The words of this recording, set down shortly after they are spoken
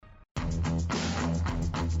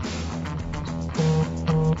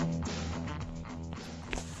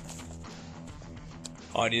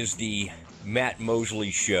It is the Matt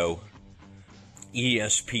Mosley Show,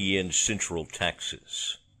 ESPN Central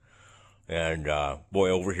Texas. And boy,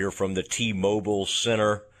 over here from the T-Mobile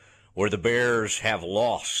Center, where the Bears have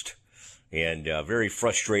lost, and a very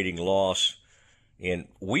frustrating loss. And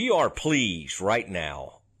we are pleased right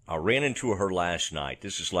now. I ran into her last night.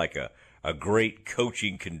 This is like a great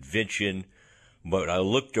coaching convention. But I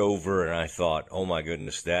looked over and I thought, oh my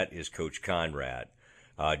goodness, that is Coach Conrad.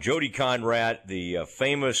 Jody Conrad, the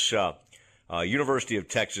famous University of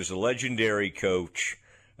Texas, a legendary coach.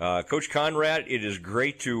 Coach Conrad, it is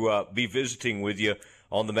great to be visiting with you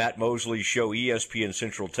on the Matt Mosley Show, ESPN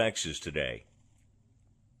Central Texas today.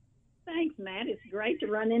 Thanks, Matt. It's great to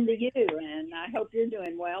run into you, and I hope you're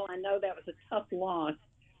doing well. I know that was a tough loss.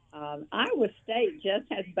 Iowa State just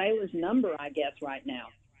has Baylor's number, I guess, right now.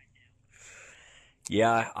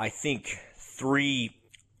 Yeah, I think 3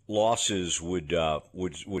 losses would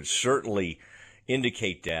certainly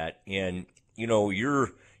indicate that. And you know,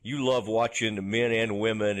 you love watching the men and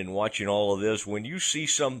women and watching all of this. When you see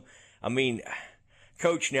some, I mean,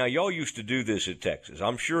 Coach, now y'all used to do this at Texas.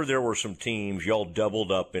 I'm sure there were some teams y'all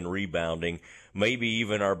doubled up in rebounding. Maybe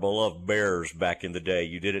even our beloved Bears back in the day.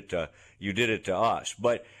 You did it to us.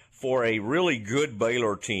 But for a really good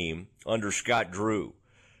Baylor team under Scott Drew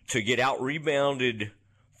to get out rebounded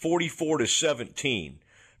 44-17.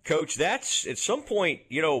 Coach, that's at some point,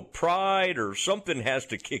 you know, pride or something has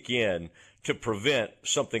to kick in to prevent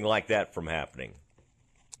something like that from happening.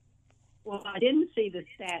 Well, I didn't see the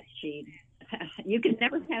stat sheet. You can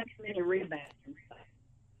never have too many rebounds,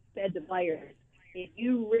 said the players. If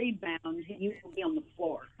you rebound, you will be on the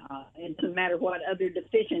floor. It doesn't matter what other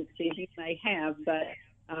deficiencies you may have, but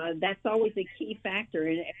that's always a key factor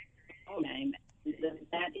in every game.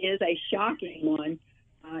 That is a shocking one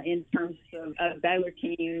in terms of Baylor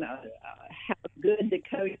team, how good the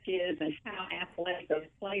coach is and how athletic those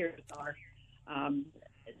players are.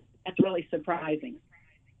 That's really surprising.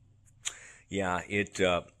 Yeah, it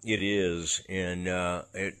is, and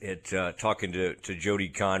talking to Jody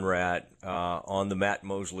Conrad on the Matt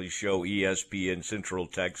Mosley Show, ESPN Central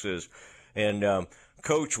Texas, and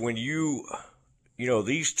Coach, when you know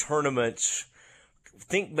these tournaments,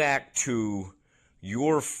 think back to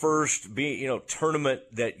your first tournament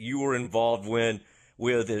that you were involved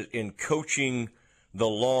with in coaching the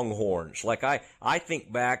Longhorns. Like I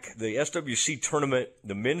think back, the SWC tournament,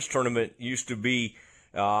 the men's tournament used to be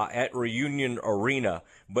at Reunion Arena,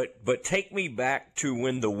 but take me back to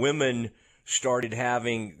when the women started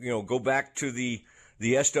having, go back to the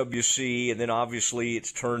SWC, and then obviously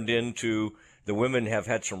it's turned into the women have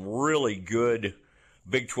had some really good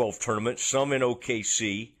Big 12 tournaments, some in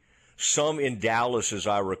OKC, some in Dallas, as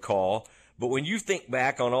I recall. But when you think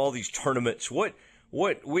back on all these tournaments, when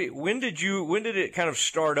did it kind of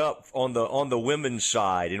start up on the women's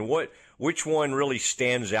side, and which one really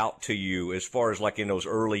stands out to you as far as like in those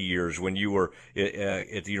early years when you were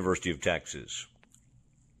at the University of Texas?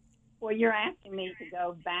 Well, you're asking me to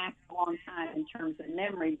go back a long time in terms of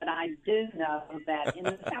memory, but I do know that in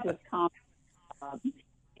the Southwest Conference, we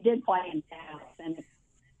did play in Dallas, and it's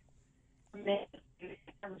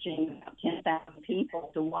averaging about 10,000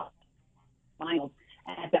 people to watch the finals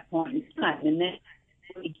at that point in time. And then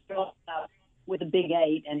we built up with the Big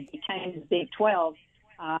 8 and became the Big 12.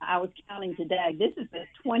 I was counting today. This is the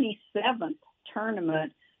 27th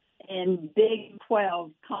tournament in Big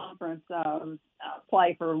 12 conference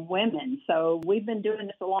play for women. So we've been doing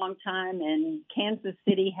this a long time, and Kansas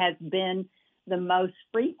City has been the most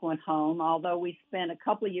frequent home, although we spent a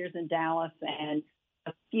couple of years in Dallas and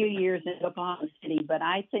a few years in Oklahoma City. But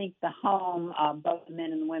I think the home of both the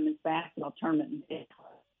men and the women's basketball tournament is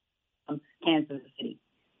Kansas City.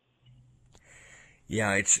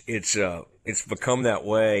 Yeah, it's become that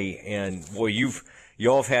way, and boy,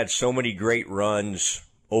 y'all have had so many great runs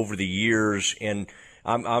over the years, and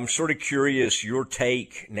I'm sort of curious your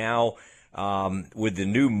take now with the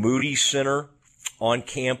new Moody Center on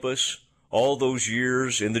campus, all those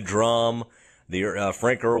years in the Drum, the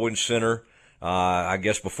Frank Irwin Center. I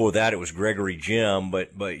guess before that it was Gregory Gym,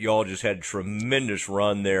 but y'all just had a tremendous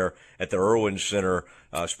run there at the Irwin Center,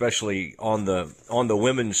 especially on the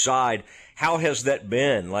women's side. How has that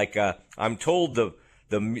been? Like I'm told the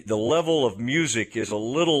level of music is a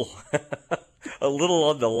little a little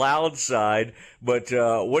on the loud side, but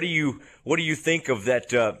what do you think of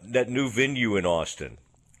that new venue in Austin?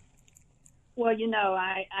 Well,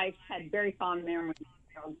 I've had very fond memories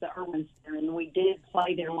of the Irwin Center, and we did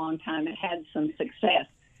play there a long time and had some success.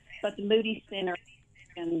 But the Moody Center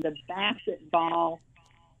and the basketball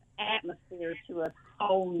atmosphere to a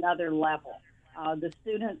whole nother level. The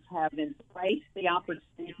students have embraced the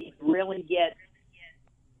opportunity to really get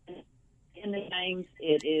in the games.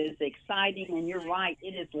 It is exciting, and you're right,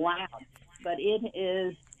 it is loud. But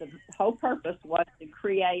the whole purpose was to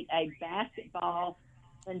create a basketball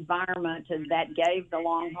environment that gave the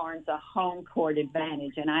Longhorns a home court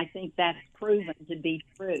advantage, and I think that's proven to be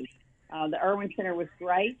true. The Irwin Center was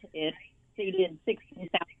great. It seated 16,000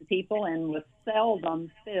 people and was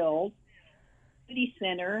seldom filled. City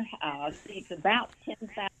Center seats about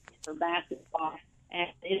 10,000 for basketball, and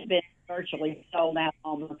it's been virtually sold out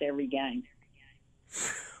almost every game.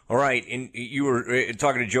 All right, and you were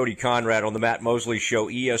talking to Jody Conrad on the Matt Mosley Show,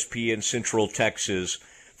 ESPN Central Texas.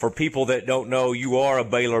 For people that don't know, you are a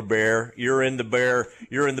Baylor Bear. You're in the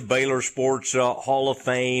Baylor Sports Hall of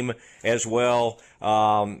Fame as well.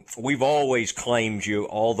 We've always claimed you,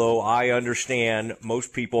 although I understand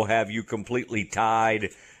most people have you completely tied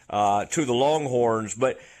to the Longhorns.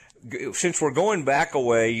 But since we're going back a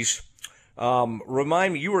ways,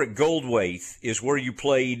 remind me, you were at Goldthwaite, is where you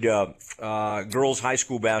played girls high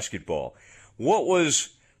school basketball. What was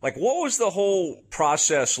the whole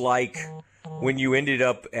process like when you ended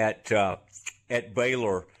up at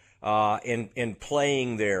Baylor and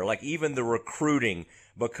playing there? Like even the recruiting,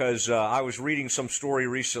 because I was reading some story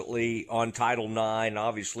recently on Title IX.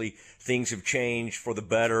 Obviously, things have changed for the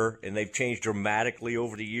better, and they've changed dramatically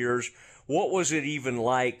over the years. What was it even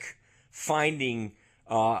like finding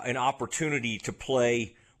an opportunity to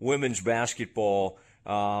play women's basketball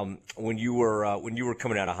when you were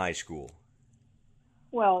coming out of high school?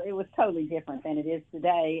 Well, it was totally different than it is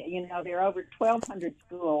today. You know, there are over 1,200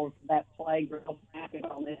 schools that play girls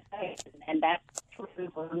basketball in this state, and that's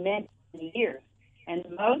true for many years. And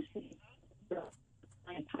most of the girls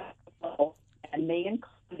playing basketball, and me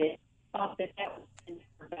included, thought that was in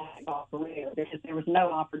their basketball career because there was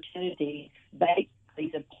no opportunity basically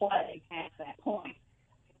to play past that point.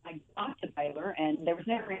 I got to Baylor, and there was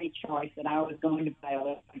never any choice that I was going to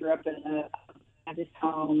Baylor. I grew up in a Baptist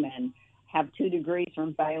home and have 2 degrees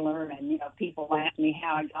from Baylor, and, you know, people ask me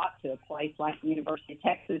how I got to a place like the University of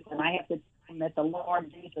Texas, and I have to tell them that the Lord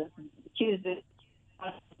Jesus chooses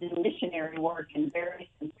us to do missionary work in very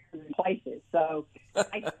specific places. So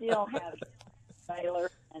I still have Baylor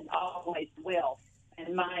and always will.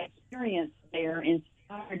 And my experience there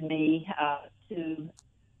inspired me to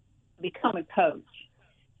become a coach.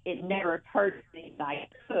 It never occurred to me that I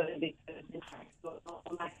could, because in high school,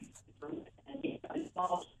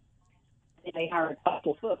 they hired a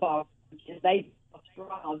couple football coaches. They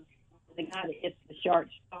strong. The guy that hits the sharp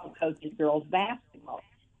strong coaches girls basketball,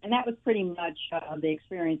 and that was pretty much the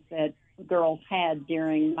experience that girls had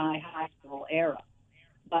during my high school era.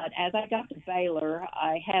 But as I got to Baylor,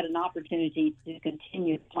 I had an opportunity to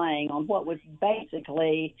continue playing on what was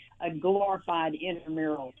basically a glorified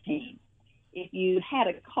intramural team. If you had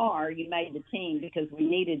a car, you made the team because we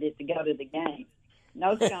needed it to go to the game.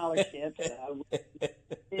 No scholarships,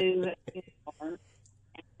 new uniforms,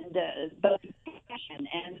 and but passion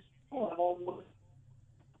and level was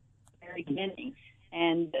very beginning.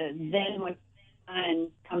 And then when time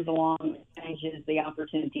comes along, it changes the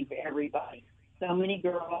opportunity for everybody. So many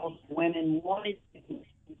girls, women wanted to continue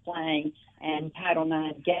playing, and Title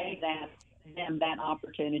IX gave them that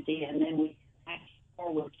opportunity. And then we fast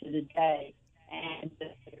forward to today, and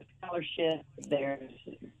there's scholarships, there's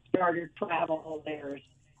charter travel, there's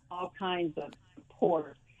all kinds of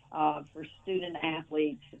support for student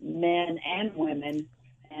athletes, men and women.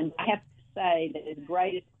 And I have to say that as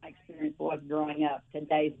great as my experience was growing up,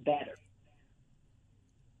 today's better.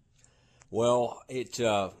 Well,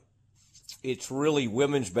 it's really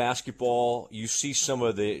women's basketball. You see some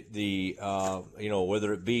of the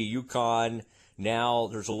whether it be UConn, now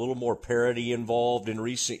there's a little more parity involved in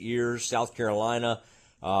recent years. South Carolina,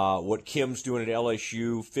 what Kim's doing at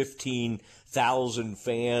LSU, 15,000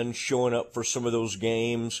 fans showing up for some of those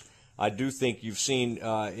games. I do think you've seen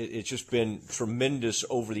it's just been tremendous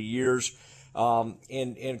over the years.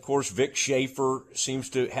 And of course, Vic Schaefer seems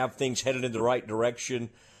to have things headed in the right direction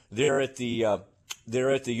there at the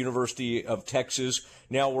University of Texas.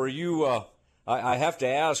 Now, were you? I have to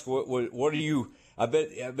ask, what are you? I bet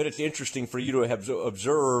it's interesting for you to have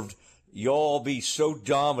observed y'all be so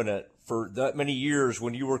dominant for that many years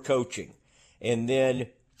when you were coaching, and then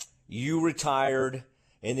you retired,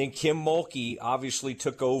 and then Kim Mulkey obviously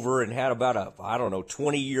took over and had about a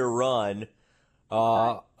 20-year run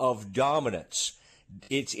of dominance.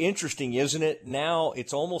 It's interesting, isn't it? Now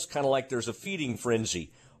it's almost kind of like there's a feeding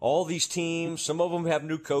frenzy. All these teams, some of them have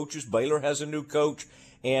new coaches. Baylor has a new coach,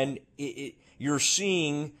 and you're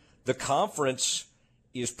seeing the conference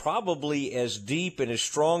is probably as deep and as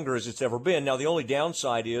stronger as it's ever been. Now, the only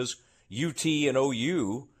downside is UT and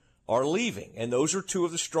OU are leaving, and those are two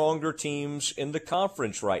of the stronger teams in the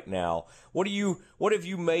conference right now. What have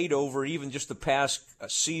you made over even just the past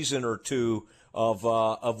season or two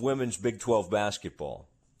of women's Big 12 basketball?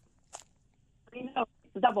 You know,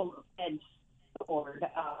 it's a double-edged sword.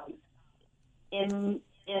 In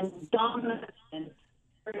dominance and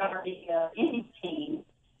superiority of any team,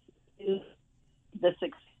 is the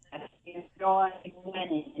success. You enjoy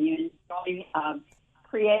winning. You enjoy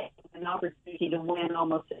creating an opportunity to win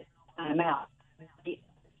almost every time out.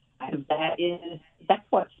 That's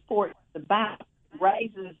what sports is about. It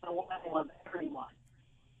raises the level of everyone.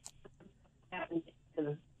 Happened to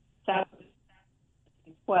the South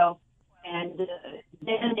 12, and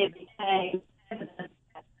then it became evident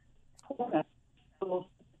that important schools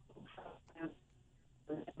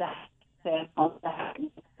that success on that.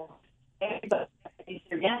 Everybody plays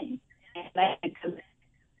their game, and they can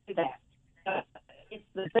do that. It's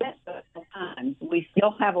the best of all times. We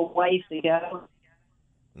still have a ways to go.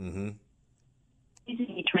 Mm-hmm.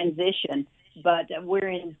 Easy transition, but we're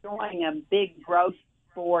enjoying a big growth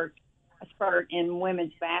spurt in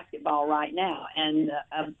women's basketball right now. And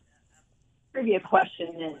a trivia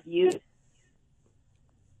question is,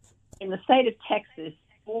 in the state of Texas,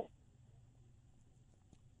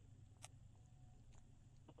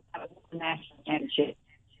 national championship.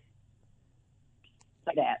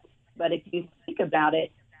 Like that. But if you think about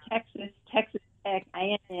it, Texas Tech,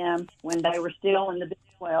 A&M, when they were still in the Big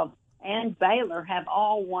 12, and Baylor have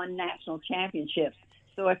all won national championships.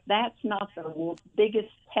 So if that's not the biggest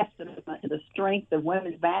testament to the strength of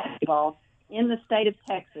women's basketball in the state of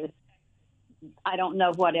Texas, I don't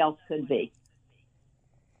know what else could be.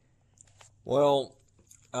 Well,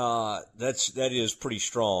 that is pretty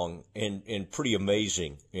strong and pretty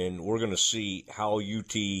amazing, and we're going to see how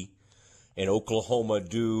UT and Oklahoma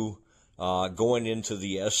do going into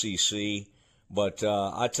the SEC. But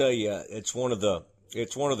I tell you, it's one of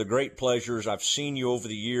the great pleasures. I've seen you over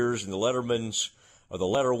the years in the Letterman's or the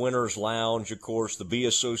Letter Winners Lounge, of course, the B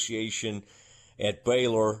Association at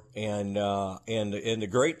Baylor, and the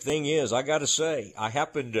great thing is, I got to say, I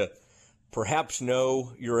happen to perhaps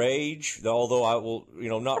know your age, although I will,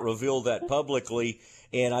 not reveal that publicly.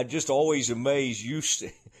 And I just always amazed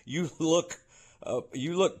you look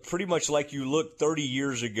pretty much like you looked 30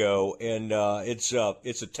 years ago, and it's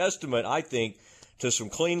a testament, I think, to some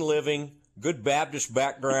clean living, good Baptist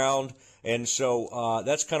background, and so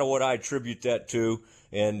that's kind of what I attribute that to,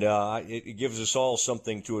 and it gives us all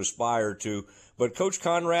something to aspire to. But Coach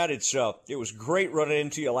Conrad, it was great running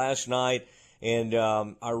into you last night. And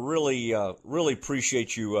I really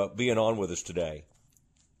appreciate you being on with us today.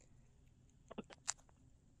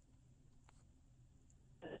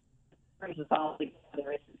 Brings us all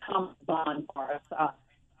together. It's a common bond for us.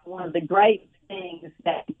 One of the great things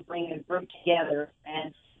that bring a group together,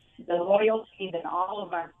 and the loyalty that all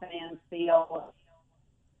of our fans feel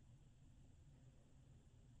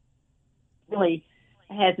really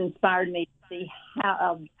has inspired me to see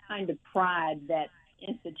how kind of pride that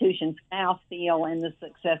institutions now feel in the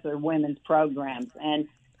success of women's programs. And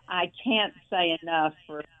I can't say enough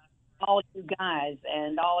for all of you guys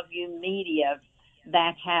and all of you media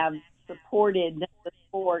that have supported the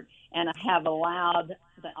sport and have allowed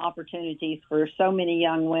the opportunities for so many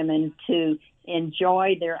young women to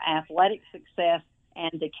enjoy their athletic success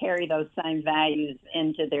and to carry those same values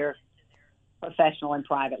into their professional and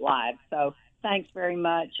private lives. So thanks very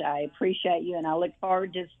much. I appreciate you, and I look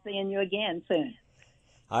forward to seeing you again soon.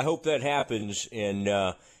 I hope that happens. And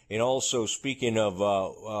also, speaking of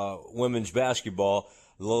women's basketball,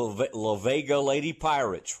 La Vega Lady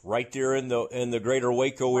Pirates, right there in the greater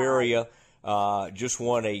Waco area, just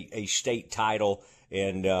won a state title,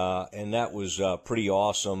 and that was pretty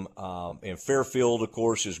awesome. And Fairfield, of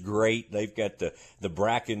course, is great. They've got the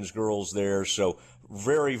Brackens girls there, so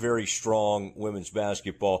very, very strong women's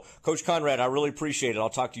basketball. Coach Conrad, I really appreciate it. I'll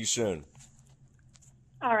talk to you soon.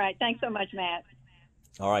 All right. Thanks so much, Matt.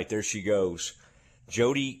 All right, there she goes.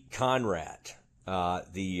 Jody Conrad,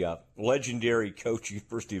 the legendary coach at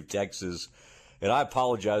University of Texas. And I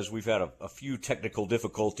apologize, we've had a few technical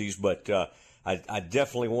difficulties, but I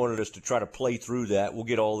definitely wanted us to try to play through that. We'll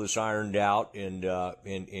get all this ironed out and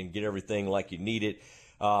get everything like you need it.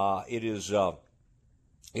 It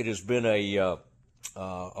has been a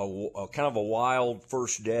kind of a wild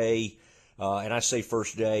first day, and I say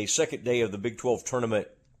first day, second day of the Big 12 tournament.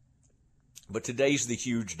 But today's the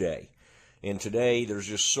huge day. And today there's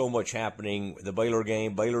just so much happening. The Baylor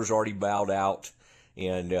game, Baylor's already bowed out,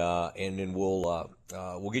 and then we'll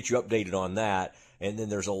get you updated on that. And then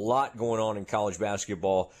there's a lot going on in college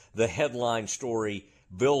basketball. The headline story: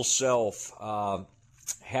 Bill Self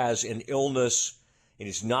has an illness and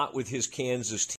it's not with his Kansas